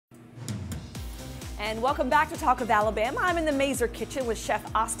And welcome back to Talk of Alabama. I'm in the Mazer kitchen with Chef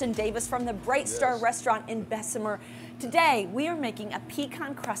Austin Davis from the Bright Star Restaurant in Bessemer. Today, we are making a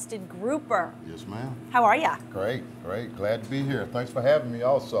pecan-crusted grouper. Yes, ma'am. How are you? Great, great. Glad to be here. Thanks for having me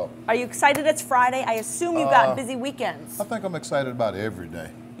also. Are you excited it's Friday? I assume you got busy weekends. I think I'm excited about every day.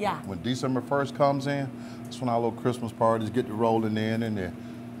 Yeah. When December 1st comes in, that's when our little Christmas parties get to rolling in, and the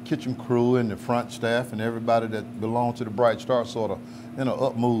kitchen crew and the front staff and everybody that belongs to the Bright Star sort of in an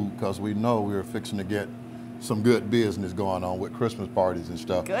up mood, because we know we're fixing to get some good business going on with Christmas parties and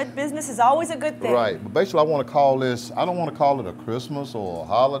stuff. Good business is always a good thing. Right, but basically I want to call this, I don't want to call it a Christmas or a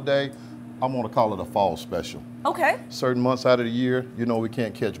holiday, I want to call it a fall special. Okay. Certain months out of the year, you know we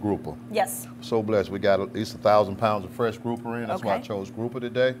can't catch grouper. Yes. So blessed, we got at least 1,000 pounds of fresh grouper in, that's why I chose grouper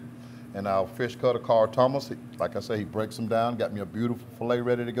today. And our fish cutter, Carl Thomas, like I say, he breaks them down, got me a beautiful filet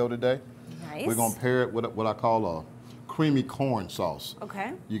ready to go today. Nice. We're gonna pair it with what I call a creamy corn sauce.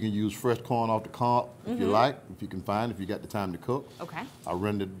 Okay. You can use fresh corn off the cob if you like, if you can find, if you got the time to cook. Okay. I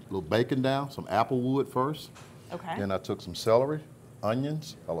rendered a little bacon down, some apple wood first. Okay. Then I took some celery,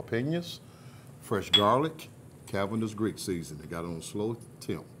 onions, jalapenos, fresh garlic, Cavendish Greek seasoning. Got it on slow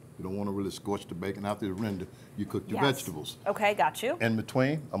temp. You don't want to really scorch the bacon after the render. You cook your vegetables. Okay, got you. In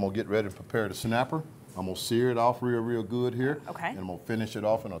between, I'm gonna get ready to prepare the snapper. I'm gonna sear it off real good here. Okay. And I'm gonna finish it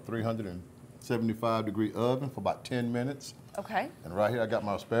off in a 375-degree oven for about 10 minutes. Okay. And right here, I got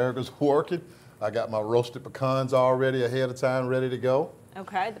my asparagus working. I got my roasted pecans already ahead of time, ready to go.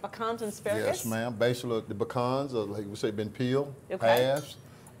 Okay, the pecans and asparagus? Yes, ma'am. Basically, the pecans, like we say, been peeled, Okay.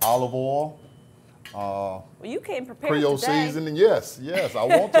 olive oil, Well, you came prepared Creole today. seasoning. Yes, I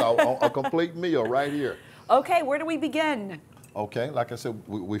want to. A complete meal right here. Okay, where do we begin? Okay, like I said,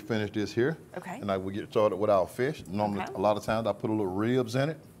 we finished this here. Okay. And we get started with our fish. Normally, a lot of times I put a little ribs in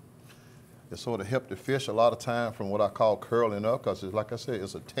it. It sort of helped the fish a lot of time from what I call curling up, because like I said,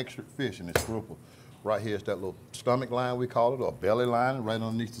 it's a textured fish and it's grouper. Right here is that little stomach line, we call it, or belly line, right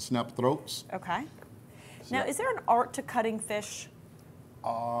underneath the snap throats. Okay. Now, is there an art to cutting fish?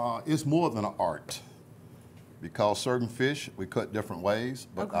 It's more than an art, because certain fish we cut different ways,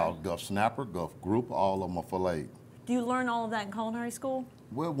 but our Gulf snapper, Gulf grouper, all of them are filleted. Do you learn all of that in culinary school?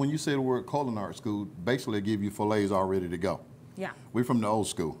 Well, when you say the word culinary school, basically they give you fillets all ready to go. Yeah. We're from the old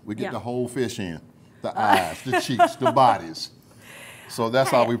school. We get the whole fish in, the eyes, the cheeks, the bodies. So that's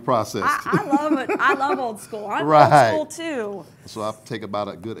how we process. I love it. I love old school. I'm old school too. So I take about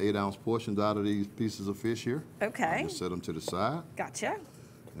a good 8-ounce portions out of these pieces of fish here. Okay. Just set them to the side. Gotcha.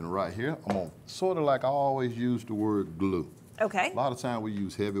 And right here, I'm gonna sort of like I always use the word glue. Okay. A lot of time we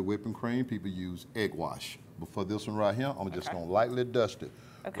use heavy whipping cream. People use egg wash. But for this one right here, I'm just gonna lightly dust it.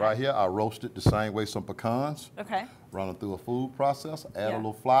 Okay. Right here, I roast it the same way some pecans. Okay. Run them through a food processor, add a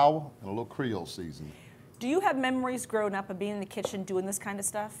little flour and a little Creole seasoning. Do you have memories growing up of being in the kitchen doing this kind of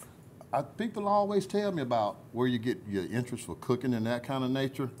stuff? People always tell me about where you get your interest for cooking and that kind of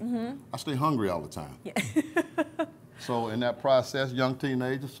nature. I stay hungry all the time. Yeah. So in that process, young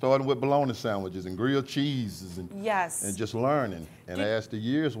teenagers, starting with bologna sandwiches and grilled cheeses and, and just learning. And as the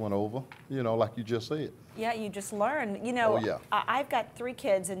years went over, you know, like you just said. Yeah, you just learn. You know, I've got 3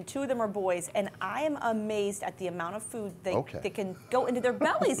 kids and 2 of them are boys, and I am amazed at the amount of food they can go into their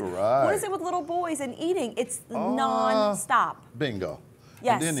bellies. What is it with little boys and eating? It's non-stop. Bingo.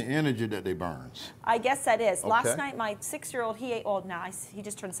 Yes. And then the energy that they burns. I guess that is. Last night, my 6-year-old, he ate, well, now he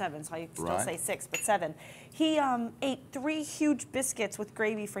just turned 7, so I still say 6, but 7. He ate 3 huge biscuits with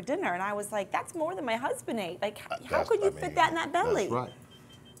gravy for dinner, and I was like, that's more than my husband ate. Like, how could you fit that in that belly? That's right.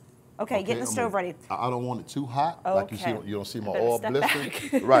 Okay, getting the stove ready. I don't want it too hot, like you see. You don't see my oil blistering.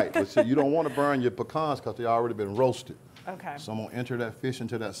 Right, but see, you don't want to burn your pecans because they already been roasted. Okay. So I'm gonna enter that fish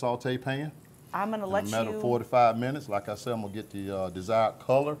into that saute pan. I'm gonna let you. In a matter of 45 minutes, like I said, I'm gonna get the desired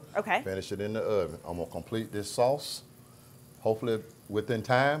color. Okay. Finish it in the oven. I'm gonna complete this sauce. Hopefully, within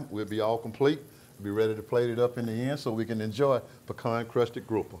time, we'll be all complete. Be ready to plate it up in the end so we can enjoy pecan-crusted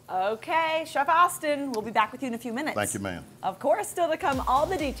grouper. Okay, Chef Austin, we'll be back with you in a few minutes. Thank you, ma'am. Of course, still to come, all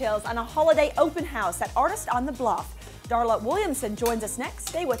the details on a holiday open house at Artist on the Bluff. Darla Williamson joins us next.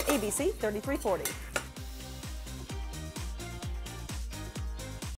 Stay with ABC 3340.